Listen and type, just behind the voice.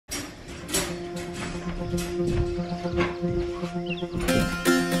Shake.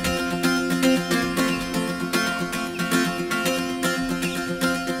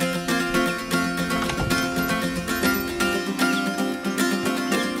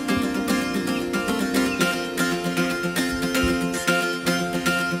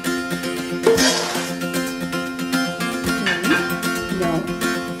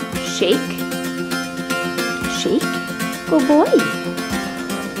 Shake. Good boy.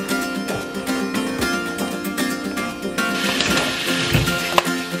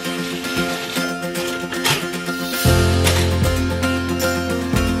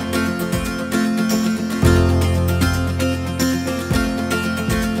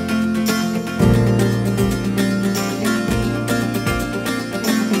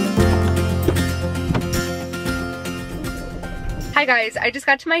 Hi guys, I just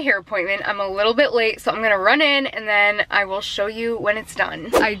got to my hair appointment. I'm a little bit late, so I'm gonna run in and then I will show you when it's done.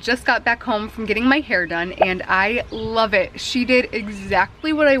 I just got back home from getting my hair done and I love it. She did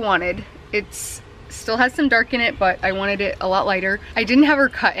exactly what I wanted. It's still has some dark in it, but I wanted it a lot lighter. I didn't have her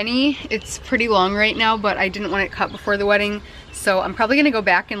cut any. It's pretty long right now, but I didn't want it cut before the wedding. So I'm probably gonna go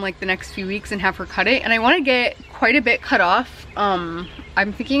back in like the next few weeks and have her cut it. And I wanna get quite a bit cut off.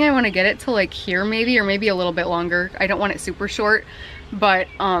 I'm thinking I wanna get it to like here maybe, or maybe a little bit longer. I don't want it super short, but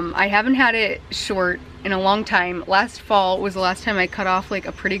I haven't had it short in a long time. Last fall was the last time I cut off like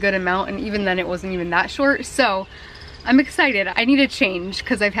a pretty good amount, and even then it wasn't even that short. So I'm excited. I need a change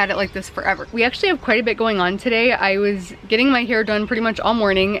because I've had it like this forever. We actually have quite a bit going on today. I was getting my hair done pretty much all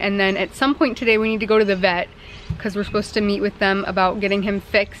morning, and then at some point today we need to go to the vet because we're supposed to meet with them about getting him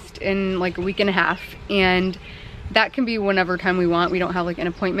fixed in like a week and a half, and that can be whenever time we want. We don't have like an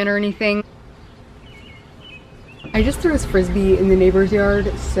appointment or anything. I just threw his frisbee in the neighbor's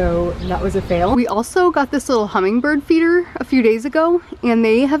yard, so that was a fail. We also got this little hummingbird feeder a few days ago, and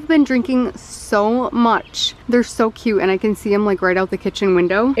they have been drinking so much. They're so cute, and I can see them like right out the kitchen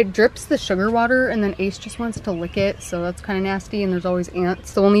window. It drips the sugar water, and then Ace just wants to lick it, so that's kind of nasty, and there's always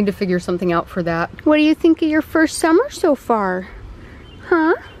ants, so we'll need to figure something out for that. What do you think of your first summer so far?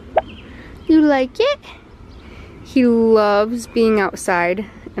 Huh? You like it? He loves being outside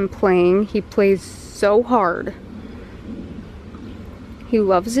and playing. He plays so hard. He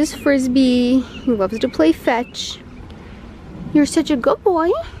loves his frisbee. He loves to play fetch. You're such a good boy.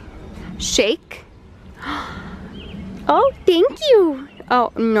 Shake. Oh, thank you.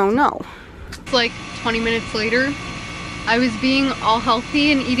 Oh, no. It's like 20 minutes later. I was being all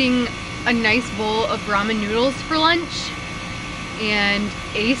healthy and eating a nice bowl of ramen noodles for lunch, and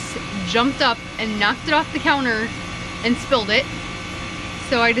Ace jumped up and knocked it off the counter and spilled it.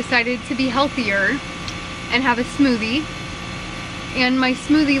 So I decided to be healthier and have a smoothie. And my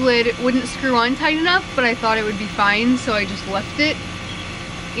smoothie lid wouldn't screw on tight enough, but I thought it would be fine, so I just left it,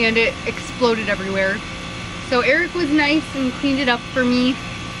 and it exploded everywhere. So Eric was nice and cleaned it up for me.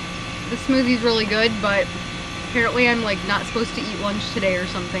 The smoothie's really good, but apparently I'm like not supposed to eat lunch today or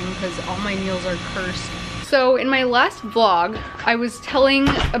something because all my meals are cursed. So in my last vlog, I was telling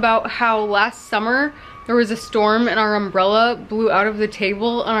about how last summer there was a storm and our umbrella blew out of the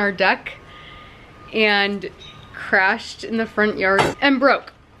table on our deck and crashed in the front yard and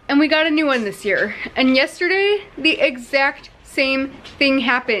broke. And we got a new one this year. And yesterday, the exact same thing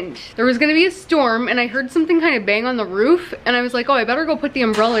happened. There was gonna be a storm and I heard something kind of bang on the roof, and I was like, oh, I better go put the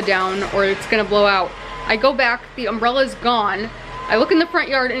umbrella down or it's gonna blow out. I go back, the umbrella's gone. I look in the front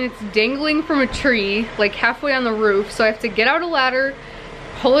yard and it's dangling from a tree, like halfway on the roof. So I have to get out a ladder,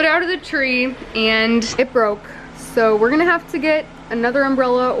 pull it out of the tree, and it broke. So we're gonna have to get another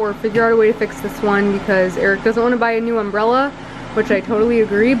umbrella or figure out a way to fix this one because Eric doesn't want to buy a new umbrella, which I totally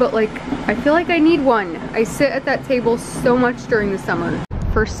agree, but like I feel like I need one. I sit at that table so much during the summer.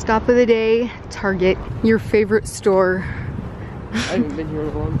 First stop of the day, Target. Your favorite store. I haven't been here in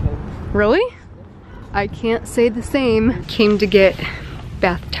a long time. Really? I can't say the same. Came to get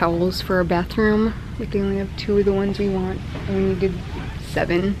bath towels for our bathroom. Like we only have 2 of the ones we want, and we needed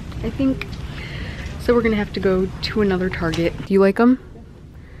 7, I think. So we're gonna have to go to another Target. Do you like them?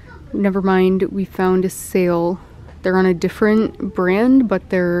 Never mind, we found a sale. They're on a different brand, but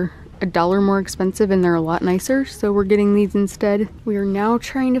they're $1 more expensive and they're a lot nicer, so we're getting these instead. We are now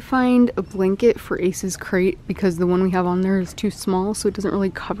trying to find a blanket for Ace's crate because the one we have on there is too small, so it doesn't really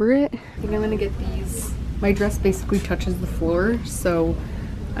cover it. I think I'm gonna get these. My dress basically touches the floor, so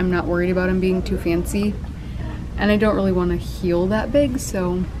I'm not worried about them being too fancy. And I don't really want a heel that big,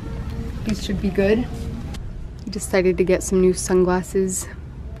 so these should be good. I decided to get some new sunglasses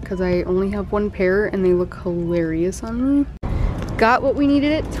because I only have 1 pair and they look hilarious on me. Got what we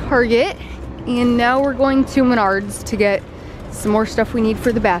needed at Target, and now we're going to Menards to get some more stuff we need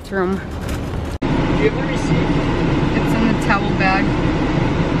for the bathroom. you have the receipt? It's in the towel bag.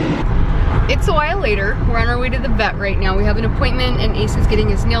 It's a while later. We're on our way to the vet right now. We have an appointment and Ace is getting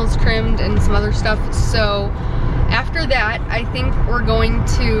his nails trimmed and some other stuff. So after that, I think we're going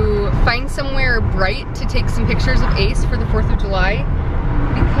to find somewhere bright to take some pictures of Ace for the 4th of July.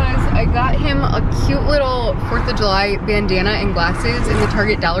 Because I got him a cute little 4th of July bandana and glasses in the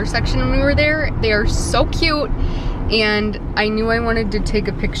Target dollar section when we were there. They are so cute. And I knew I wanted to take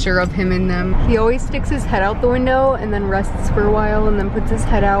a picture of him in them. He always sticks his head out the window and then rests for a while and then puts his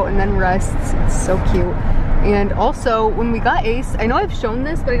head out and then rests. It's so cute. And also, when we got Ace, I know I've shown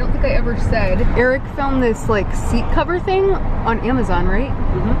this, but I don't think I ever said, Eric found this like seat cover thing on Amazon, right?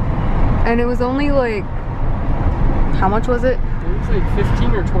 Mm-hmm. And it was only like, how much was it? It was like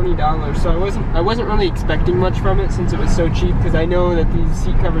 $15 or $20, so I wasn't really expecting much from it since it was so cheap, because I know that these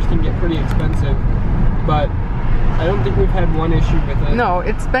seat covers can get pretty expensive, but I don't think we've had one issue with it. No,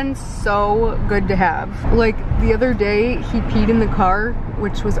 it's been so good to have. Like the other day, he peed in the car,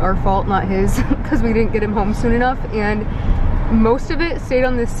 which was our fault, not his, because we didn't get him home soon enough, and most of it stayed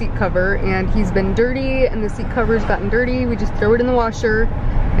on this seat cover, and he's been dirty, and the seat cover's gotten dirty. We just throw it in the washer,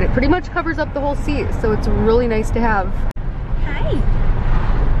 and it pretty much covers up the whole seat, so it's really nice to have. Hi.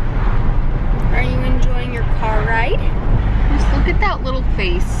 Are you enjoying your car ride? Just look at that little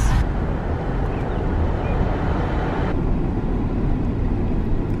face.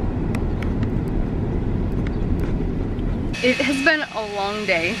 It has been a long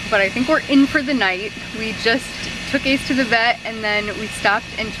day, but I think we're in for the night. We just took Ace to the vet and then we stopped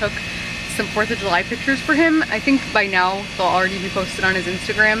and took some 4th of July pictures for him. I think by now they'll already be posted on his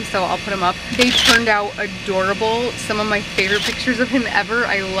Instagram, so I'll put them up. They turned out adorable. Some of my favorite pictures of him ever.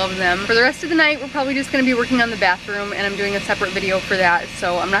 I love them. For the rest of the night, we're probably just gonna be working on the bathroom, and I'm doing a separate video for that,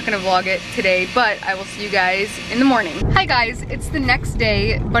 so I'm not gonna vlog it today, but I will see you guys in the morning. Hi guys, it's the next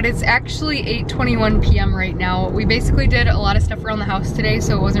day, but it's actually 8:21 p.m. right now. We basically did a lot of stuff around the house today,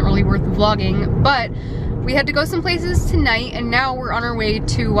 so it wasn't really worth vlogging, but we had to go some places tonight, and now we're on our way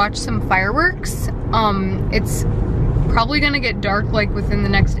to watch some fireworks. It's probably gonna get dark like within the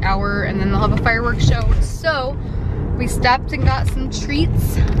next hour, and then they'll have a fireworks show. So we stopped and got some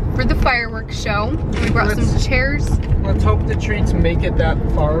treats for the fireworks show. We brought some chairs. Let's hope the treats make it that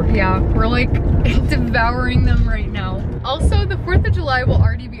far. Yeah, we're like devouring them right now. Also, the 4th of July will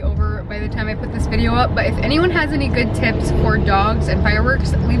already be over by the time I put this video up, but if anyone has any good tips for dogs and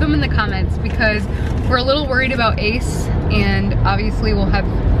fireworks, leave them in the comments, because we're a little worried about Ace, and obviously we'll have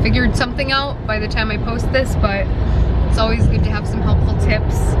figured something out by the time I post this, but it's always good to have some helpful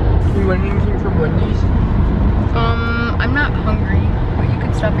tips. You want anything from Wendy's? I'm not hungry, but you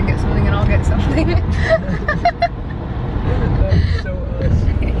can stop and get something and I'll get something. That's so us.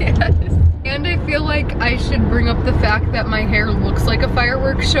 Yes. And I feel like I should bring up the fact that my hair looks like a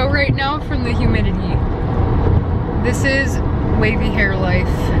fireworks show right now from the humidity. This is wavy hair life.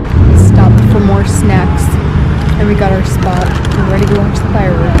 We stopped for more snacks and we got our spot. We're ready to watch the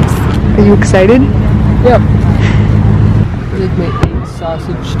fireworks. Are you excited? Yep. I think my 8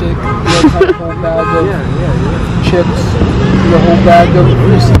 sausage stick, like had a whole bag of chips, and a whole bag of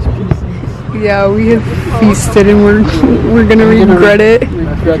Reese's Pieces. Yeah, we have feasted and we're gonna regret it.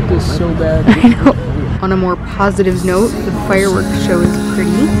 Regret this so bad. I know. On a more positive note, the fireworks show is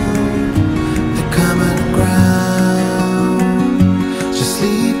pretty. The common ground. Just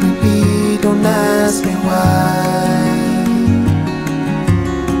leave me be, don't ask me why.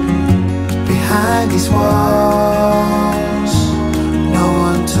 Behind these walls, no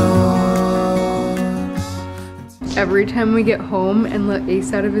one talks. Every time we get home and let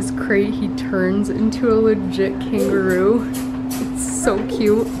Ace out of his crate, he turns into a legit kangaroo. It's so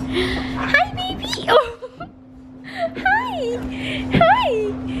cute. Hi, baby! Oh. Hi! Hi!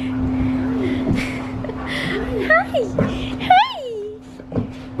 Hi! Hi!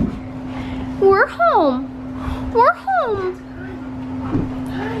 We're home! We're home!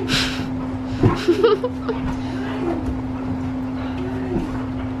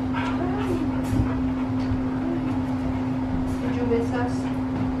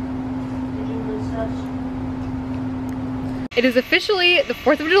 It is officially the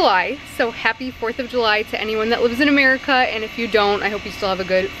 4th of July, so happy 4th of July to anyone that lives in America, and if you don't, I hope you still have a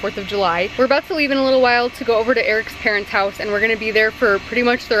good 4th of July. We're about to leave in a little while to go over to Eric's parents' house, and we're gonna be there for pretty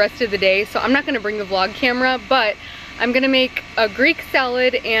much the rest of the day, so I'm not gonna bring the vlog camera, but I'm gonna make a Greek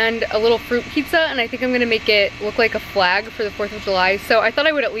salad and a little fruit pizza, and I think I'm gonna make it look like a flag for the 4th of July. So I thought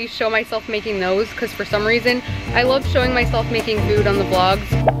I would at least show myself making those, because for some reason, I love showing myself making food on the vlogs.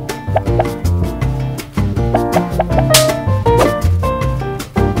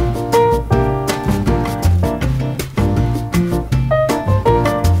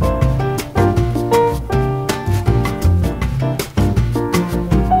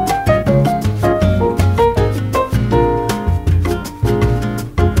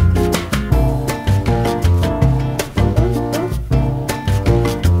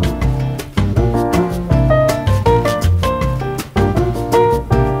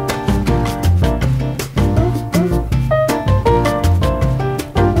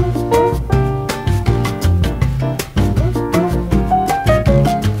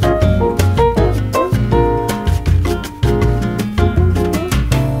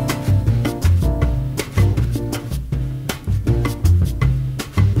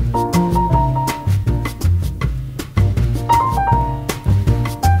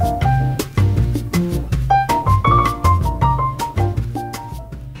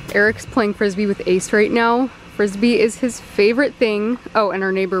 Eric's playing Frisbee with Ace right now. Frisbee is his favorite thing. Oh, and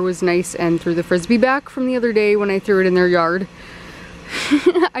our neighbor was nice and threw the Frisbee back from the other day when I threw it in their yard.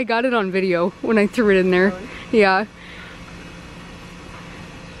 I got it on video when I threw it in there. Really? Yeah.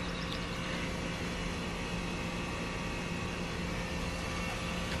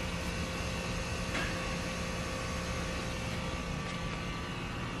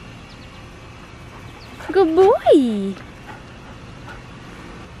 Good boy.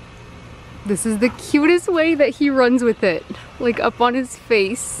 This is the cutest way that he runs with it, like up on his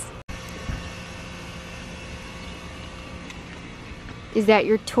face. Is that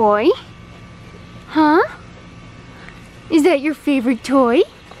your toy? Huh? Is that your favorite toy?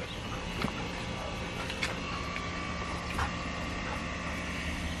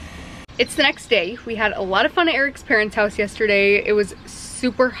 It's the next day. We had a lot of fun at Eric's parents' house yesterday. It was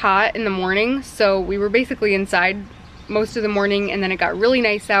super hot in the morning, so we were basically inside most of the morning, and then it got really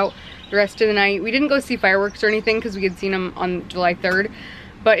nice out the rest of the night. We didn't go see fireworks or anything because we had seen them on July 3rd,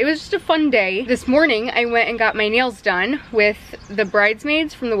 but it was just a fun day. This morning I went and got my nails done with the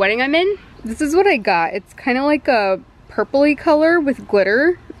bridesmaids from the wedding I'm in. This is what I got. It's kind of like a purpley color with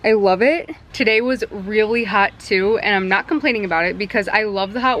glitter. I love it. Today was really hot too, and I'm not complaining about it because I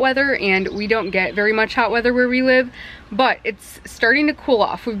love the hot weather and we don't get very much hot weather where we live, but it's starting to cool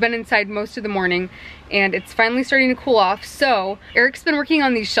off. We've been inside most of the morning and it's finally starting to cool off. So Eric's been working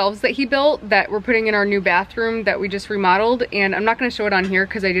on these shelves that he built that we're putting in our new bathroom that we just remodeled, and I'm not going to show it on here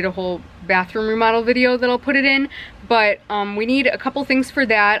because I did a whole bathroom remodel video that I'll put it in, but we need a couple things for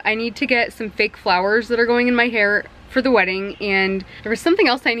that. I need to get some fake flowers that are going in my hair for the wedding, and there was something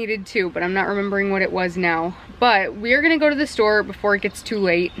else I needed too, but I'm not remembering what it was now. But we are gonna go to the store before it gets too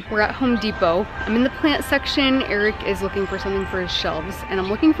late. We're at Home Depot. I'm in the plant section. Eric is looking for something for his shelves, and I'm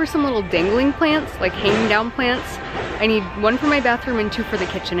looking for some little dangling plants, like hanging down plants. I need one for my bathroom and two for the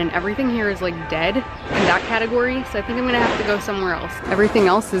kitchen, and everything here is like dead in that category, so I think I'm gonna have to go somewhere else. Everything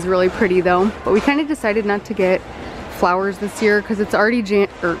else is really pretty though, but we kind of decided not to get flowers this year because it's already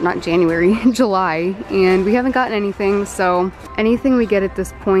July, and we haven't gotten anything, so anything we get at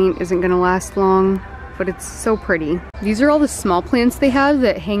this point isn't gonna last long, but it's so pretty. These are all the small plants they have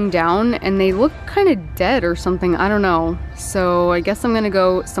that hang down, and they look kind of dead or something, I don't know, so I guess I'm gonna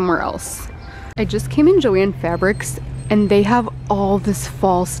go somewhere else. I just came in Joann Fabrics and they have all this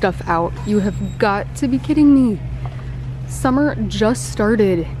fall stuff out. You have got to be kidding me. Summer just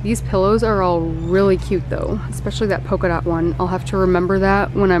started. These pillows are all really cute though, especially that polka dot one. I'll have to remember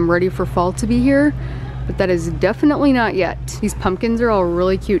that when I'm ready for fall to be here, but that is definitely not yet. These pumpkins are all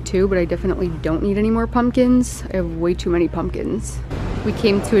really cute too, but I definitely don't need any more pumpkins. I have way too many pumpkins. We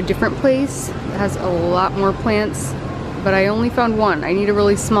came to a different place that has a lot more plants, but I only found one. I need a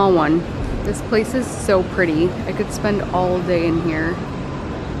really small one. This place is so pretty. I could spend all day in here.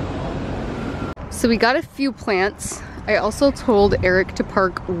 So we got a few plants. I also told Eric to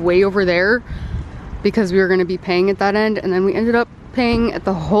park way over there because we were going to be paying at that end, and then we ended up paying at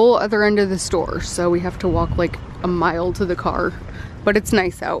the whole other end of the store, so we have to walk like a mile to the car, but it's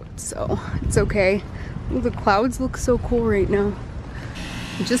nice out, so it's okay. Ooh, the clouds look so cool right now.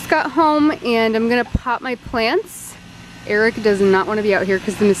 Just got home and I'm gonna pot my plants. Eric does not want to be out here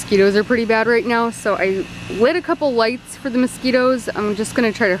because the mosquitoes are pretty bad right now, so I lit a couple lights for the mosquitoes. I'm just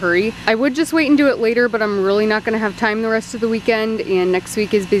gonna try to hurry. I would just wait and do it later, but I'm really not gonna have time the rest of the weekend, and next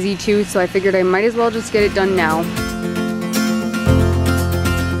week is busy too, so I figured I might as well just get it done now.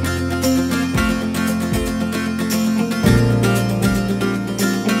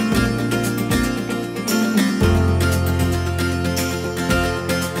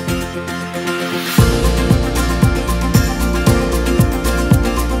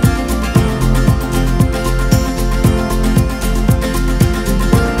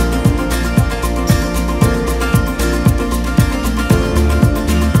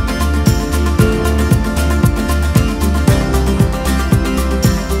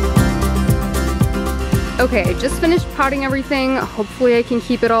 Okay, I just finished potting everything. Hopefully I can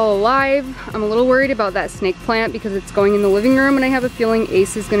keep it all alive. I'm a little worried about that snake plant because it's going in the living room and I have a feeling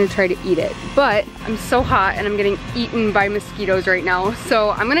Ace is gonna try to eat it. But I'm so hot and I'm getting eaten by mosquitoes right now.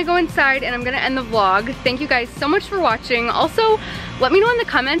 So I'm gonna go inside and I'm gonna end the vlog. Thank you guys so much for watching. Also, let me know in the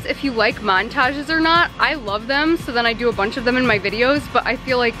comments if you like montages or not. I love them, so then I do a bunch of them in my videos, but I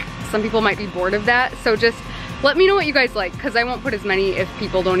feel like some people might be bored of that. So just let me know what you guys like, because I won't put as many if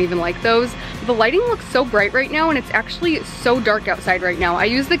people don't even like those. The lighting looks so bright right now and it's actually so dark outside right now. I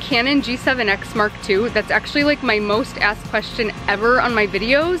use the Canon G7X Mark II. That's actually like my most asked question ever on my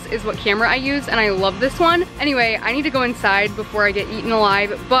videos is what camera I use, and I love this one. Anyway, I need to go inside before I get eaten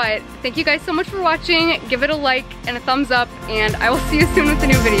alive, but thank you guys so much for watching. Give it a like and a thumbs up, and I will see you soon with a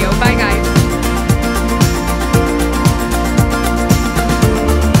new video. Bye guys.